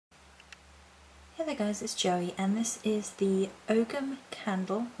Hey there guys, it's Joey and this is the Ogham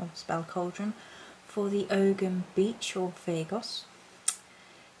candle or spell cauldron for the Ogham Beech or Phagos.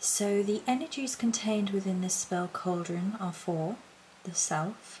 So the energies contained within this spell cauldron are for the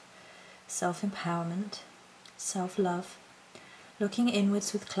self, self-empowerment, self-love, looking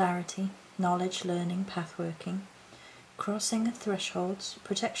inwards with clarity, knowledge, learning, pathworking, crossing thresholds,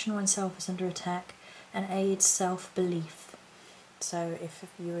 protection when self is under attack, and aids self-belief. So if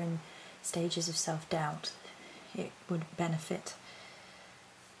you're in stages of self-doubt, it would benefit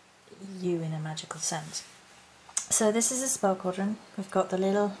you in a magical sense. So this is a spell cauldron. We've got the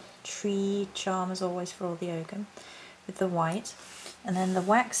little tree charm as always for all the Ogham with the white, and then the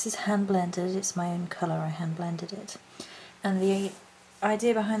wax is hand blended. It's my own colour, I hand blended it, and the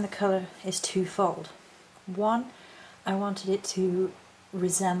idea behind the colour is twofold. One, I wanted it to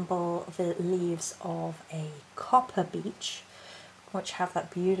resemble the leaves of a copper beech, which have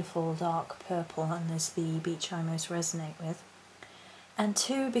that beautiful dark purple, and is the beech I most resonate with. And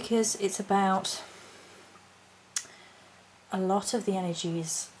two, because it's about a lot of the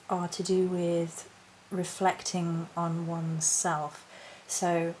energies are to do with reflecting on oneself.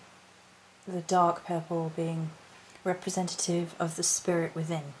 So the dark purple being representative of the spirit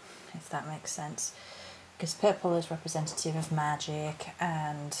within, if that makes sense. Because purple is representative of magic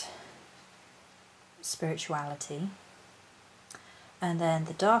and spirituality. And then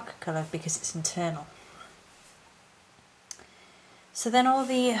the dark colour because it's internal. So then all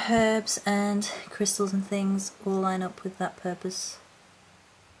the herbs and crystals and things all line up with that purpose.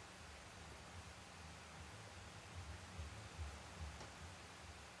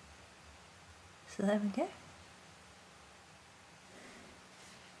 So there we go.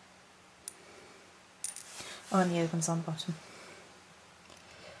 Oh, and the Ogham's on the bottom.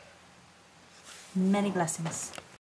 Many blessings.